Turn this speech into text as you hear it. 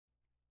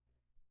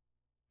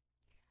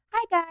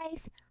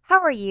guys, how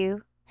are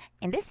you?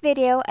 In this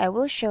video, I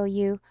will show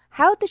you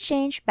how to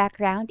change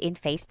background in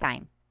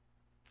FaceTime.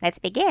 Let's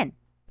begin.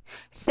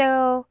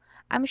 So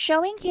I'm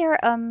showing here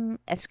a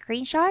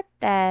screenshot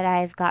that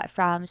I've got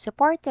from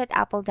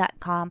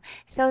support.apple.com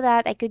so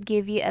that I could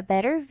give you a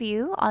better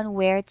view on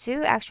where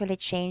to actually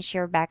change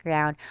your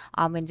background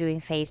when doing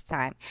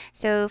FaceTime.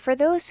 So for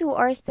those who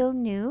are still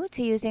new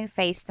to using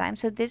FaceTime,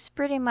 so this is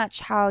pretty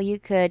much how you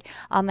could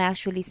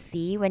actually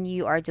see when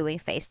you are doing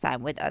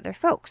FaceTime with other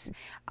folks.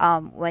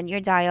 When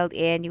you're dialed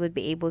in, you would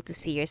be able to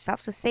see yourself.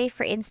 So say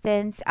for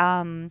instance,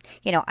 I'm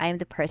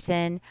the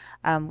person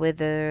with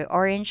the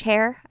orange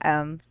hair,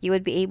 you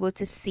would be able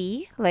to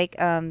see like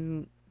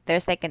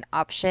there's like an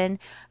option,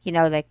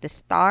 like the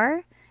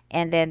star,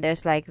 and then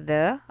there's like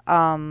the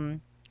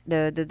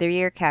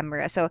rear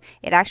camera. So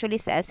it actually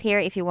says here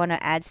if you want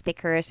to add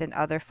stickers and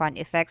other fun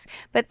effects.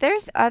 But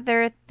there's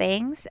other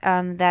things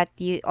that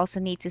you also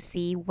need to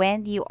see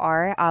when you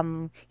are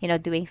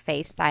doing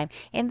FaceTime.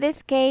 In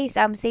this case,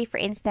 say for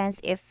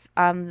instance, if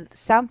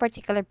some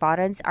particular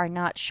buttons are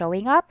not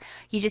showing up,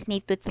 you just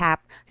need to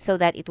tap so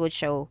that it would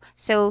show.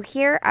 So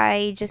here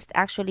I just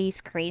actually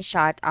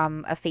screenshot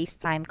a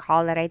FaceTime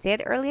call that I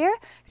did earlier.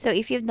 So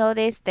if you've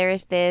noticed,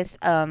 there's this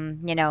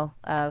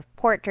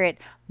portrait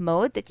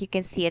mode that you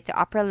can see at the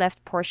upper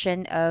left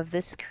portion of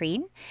the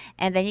screen,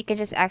 and then you can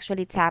just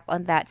actually tap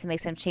on that to make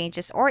some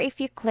changes. Or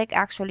if you click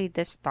actually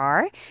the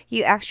star,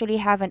 you actually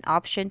have an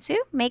option to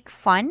make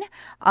fun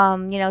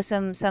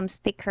some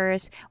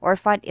stickers or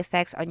fun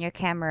effects on your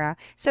camera.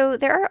 So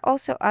there are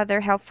also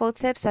other helpful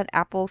tips on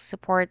Apple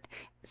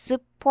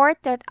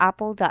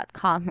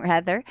support.apple.com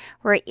rather,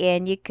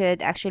 wherein you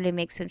could actually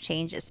make some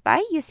changes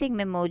by using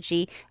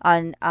Memoji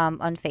on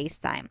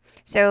FaceTime.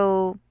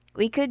 So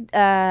we could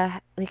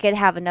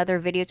have another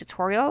video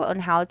tutorial on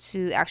how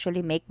to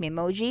actually make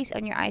memojis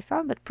on your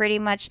iPhone, but pretty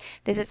much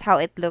this is how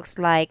it looks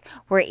like.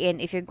 Wherein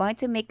if you're going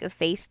to make a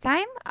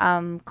FaceTime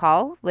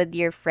call with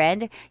your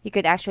friend, you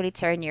could actually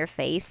turn your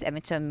face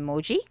into an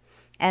emoji.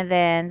 And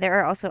then there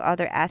are also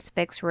other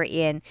aspects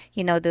wherein,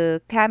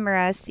 the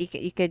cameras,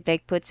 you could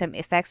like put some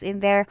effects in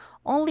there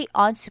only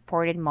on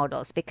supported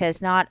models,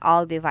 because not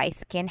all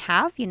device can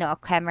have, a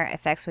camera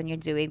effects when you're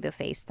doing the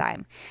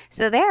FaceTime.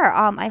 So there,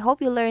 I hope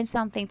you learned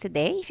something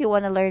today. If you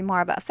want to learn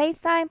more about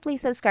FaceTime,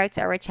 please subscribe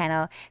to our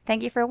channel.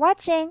 Thank you for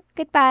watching.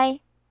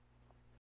 Goodbye.